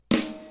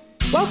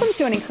Welcome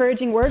to an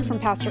encouraging word from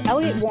Pastor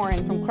Elliott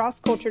Warren from Cross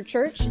Culture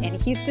Church in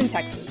Houston,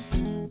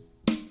 Texas.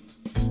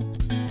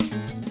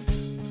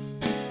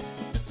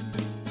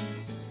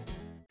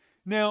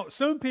 Now,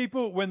 some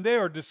people, when they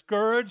are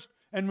discouraged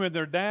and when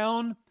they're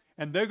down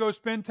and they go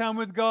spend time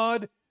with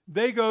God,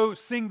 they go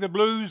sing the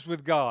blues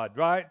with God,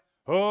 right?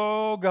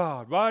 Oh,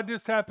 God, why did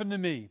this happen to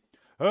me?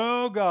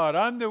 Oh, God,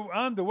 I'm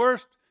the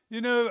worst,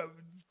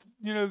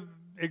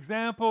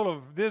 example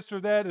of this or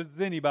that as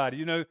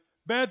anybody.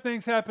 Bad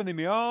things happen to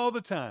me all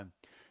the time.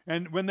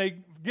 And when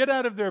they get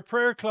out of their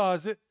prayer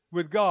closet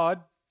with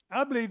God,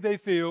 I believe they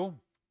feel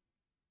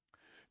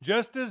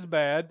just as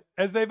bad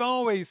as they've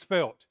always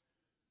felt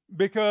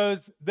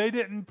because they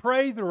didn't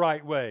pray the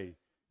right way.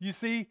 You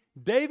see,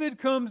 David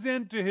comes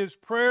into his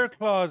prayer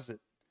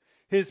closet,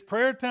 his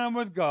prayer time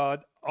with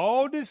God,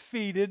 all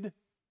defeated,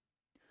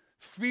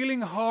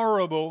 feeling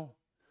horrible,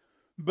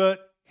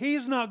 but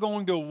he's not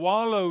going to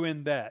wallow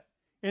in that.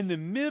 In the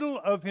middle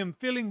of him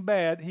feeling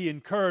bad, he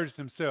encouraged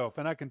himself.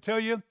 And I can tell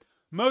you,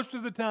 most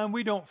of the time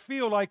we don't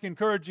feel like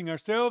encouraging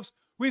ourselves.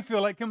 We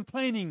feel like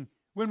complaining.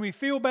 When we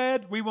feel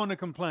bad, we want to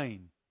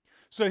complain.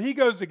 So he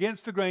goes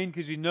against the grain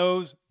because he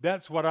knows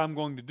that's what I'm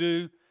going to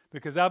do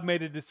because I've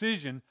made a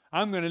decision.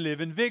 I'm going to live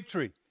in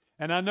victory.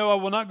 And I know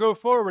I will not go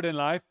forward in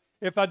life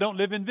if I don't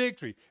live in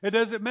victory. It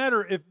doesn't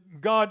matter if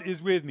God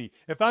is with me.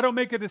 If I don't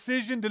make a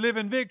decision to live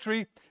in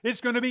victory,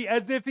 it's going to be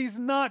as if he's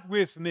not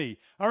with me.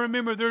 I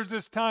remember there's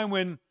this time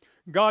when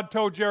God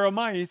told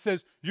Jeremiah, he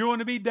says, you want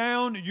to be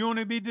down, you want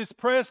to be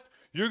depressed,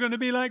 you're going to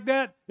be like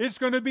that, it's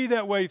going to be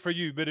that way for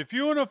you. But if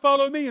you want to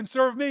follow me and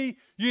serve me,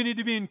 you need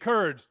to be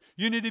encouraged.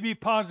 You need to be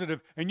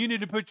positive, and you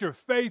need to put your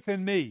faith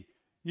in me.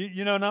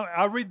 Now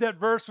I read that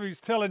verse where he's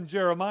telling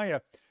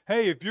Jeremiah,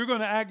 hey, if you're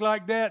going to act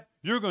like that,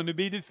 you're going to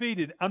be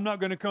defeated. I'm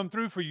not going to come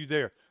through for you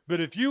there. But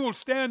if you will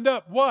stand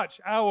up, watch,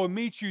 I will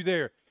meet you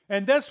there.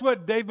 And that's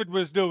what David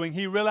was doing.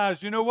 He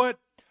realized, you know what?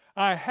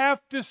 I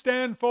have to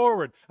stand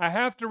forward. I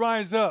have to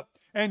rise up.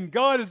 And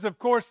God is, of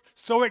course,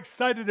 so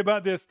excited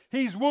about this.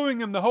 He's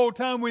wooing him the whole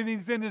time when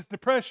he's in his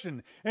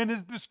depression and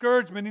his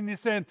discouragement. And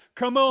he's saying,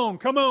 come on,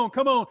 come on,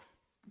 come on.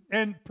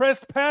 And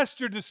press past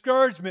your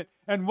discouragement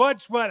and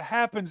watch what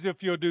happens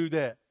if you'll do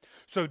that.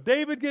 So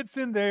David gets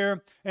in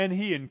there and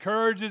he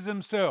encourages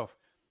himself.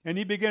 And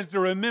he begins to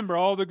remember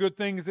all the good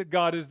things that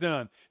God has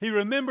done. He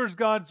remembers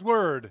God's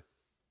word.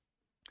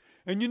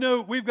 And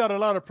we've got a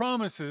lot of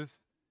promises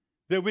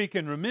that we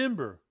can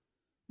remember.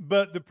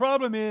 But the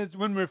problem is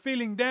when we're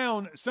feeling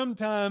down,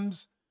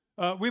 sometimes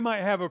we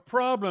might have a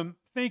problem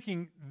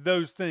thinking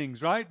those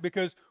things, right?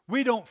 Because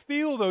we don't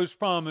feel those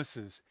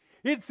promises.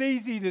 It's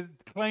easy to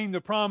claim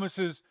the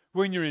promises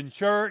when you're in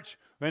church,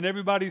 when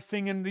everybody's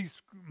singing these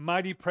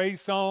mighty praise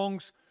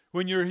songs,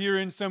 when you're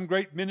hearing some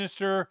great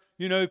minister,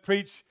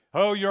 preach,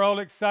 oh, you're all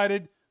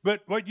excited.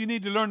 But what you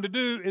need to learn to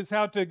do is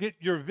how to get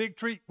your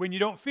victory when you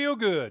don't feel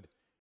good.